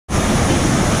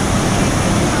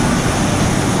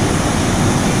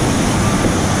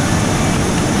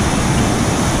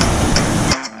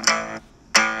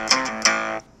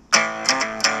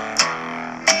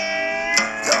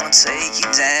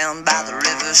down by the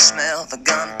river, smell the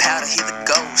gunpowder, hear the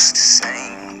ghost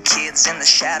sing. Kids in the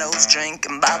shadows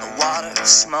drinking by the water,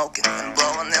 smoking and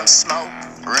blowing them smoke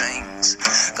rings.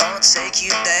 Gonna take you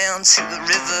down to the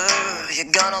river, you're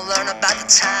gonna learn about the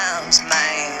times,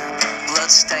 man.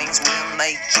 Bloodstains will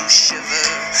make you shiver,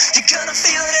 you're gonna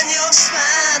feel it in your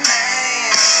spine,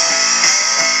 man.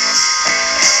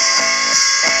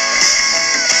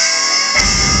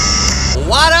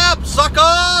 What up,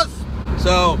 suckers?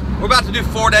 So we're about to do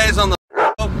 4 days on the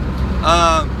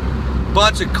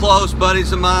bunch of close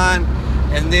buddies of mine,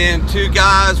 and then two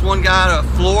guys, one guy to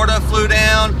Florida flew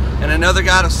down and another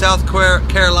guy to South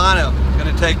Carolina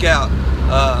gonna take out.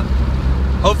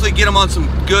 Hopefully get them on some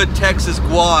good Texas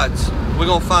quads. We're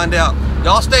gonna find out.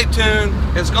 Y'all stay tuned.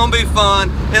 It's gonna be fun,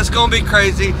 it's gonna be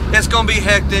crazy, it's gonna be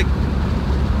hectic,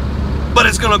 but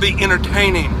it's gonna be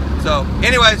entertaining. So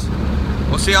anyways,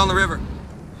 we'll see you on the river.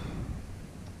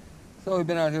 So we've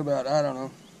been out here about, I don't know,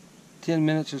 10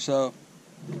 minutes or so.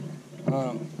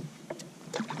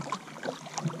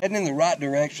 Heading in the right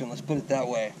direction, let's put it that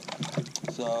way.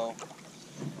 So,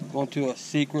 going to a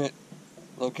secret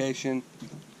location,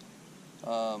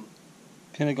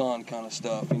 Pentagon kind of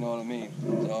stuff, you know what I mean?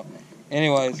 So,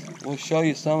 anyways, we'll show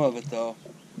you some of it though.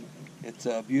 It's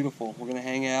beautiful. We're going to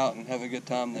hang out and have a good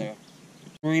time there.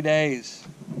 3 days.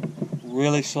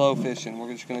 Really slow fishing.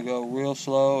 We're just going to go real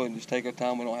slow and just take our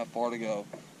time. We don't have far to go,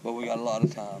 but we got a lot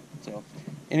of time. So,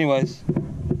 anyways,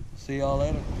 see y'all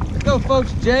later. Let's go,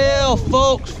 folks. JL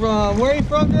folks from, where are you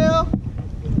from, JL?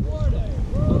 Florida.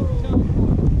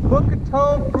 Boca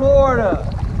Raton, Florida.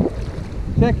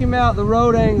 Check him out, the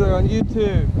Road Angler on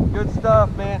YouTube. Good stuff,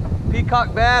 man.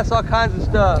 Peacock bass, all kinds of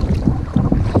stuff.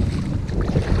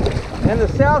 And the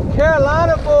South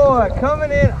Carolina boy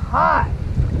coming in hot.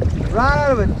 Right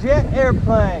out of a jet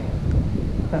airplane.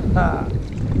 Huh?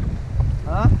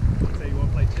 Say you want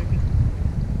to play chicken?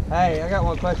 Hey, I got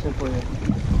one question for you.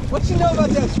 What you know about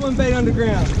that swim bait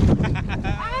underground? We're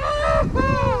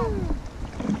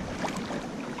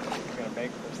gonna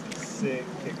make for some sick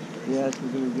pictures. Yeah, this is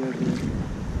gonna be good,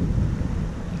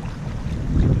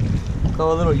 dude.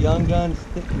 Throw a little Young Guns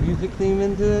music theme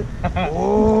into it.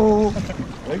 Whoa!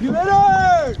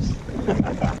 Regulators!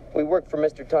 We work for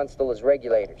Mr. Tunstall as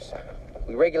regulators.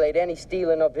 We regulate any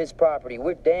stealing of his property.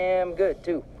 We're damn good,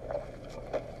 too.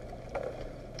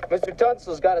 Mr.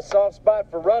 Tunstall's got a soft spot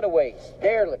for runaways,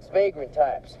 derelicts, vagrant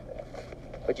types.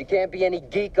 But you can't be any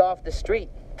geek off the street.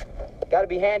 Gotta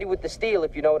be handy with the steel,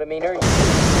 if you know what I mean.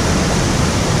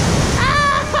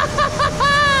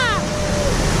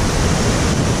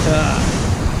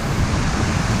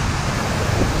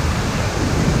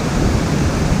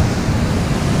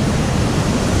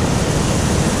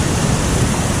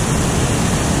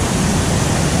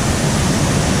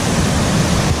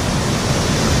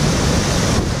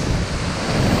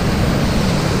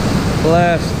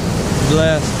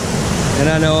 Blessed, and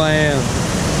I know I am.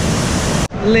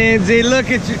 Lindsay, look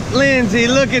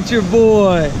at your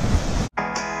boy.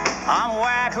 I'm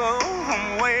wacko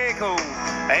from Waco,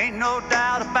 ain't no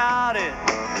doubt about it.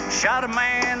 Shot a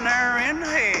man there in the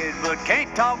head, but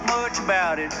can't talk much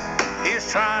about it.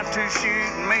 He's trying to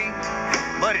shoot me,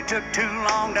 but it took too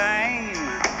long to aim.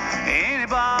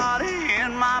 Anybody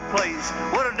in my place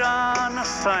would have done the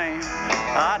same.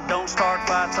 I don't start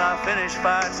fights, I finish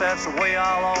fights, that's the way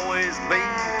I'll always be.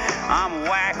 I'm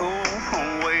wacko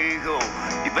from Waco,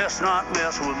 you best not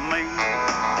mess with me.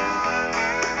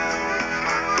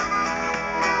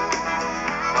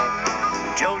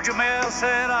 Joe Jamel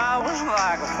said I was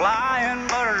like a fly in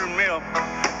buttermilk,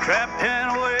 trapped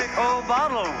in a Waco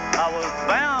bottle, I was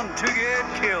bound to get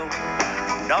killed.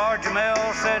 Dar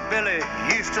Jamel said, Billy,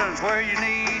 Houston's where you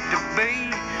need to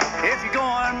be. If you're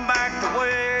going back to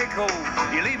Waco,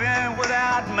 you're leaving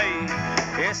without me.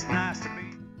 It's nice to be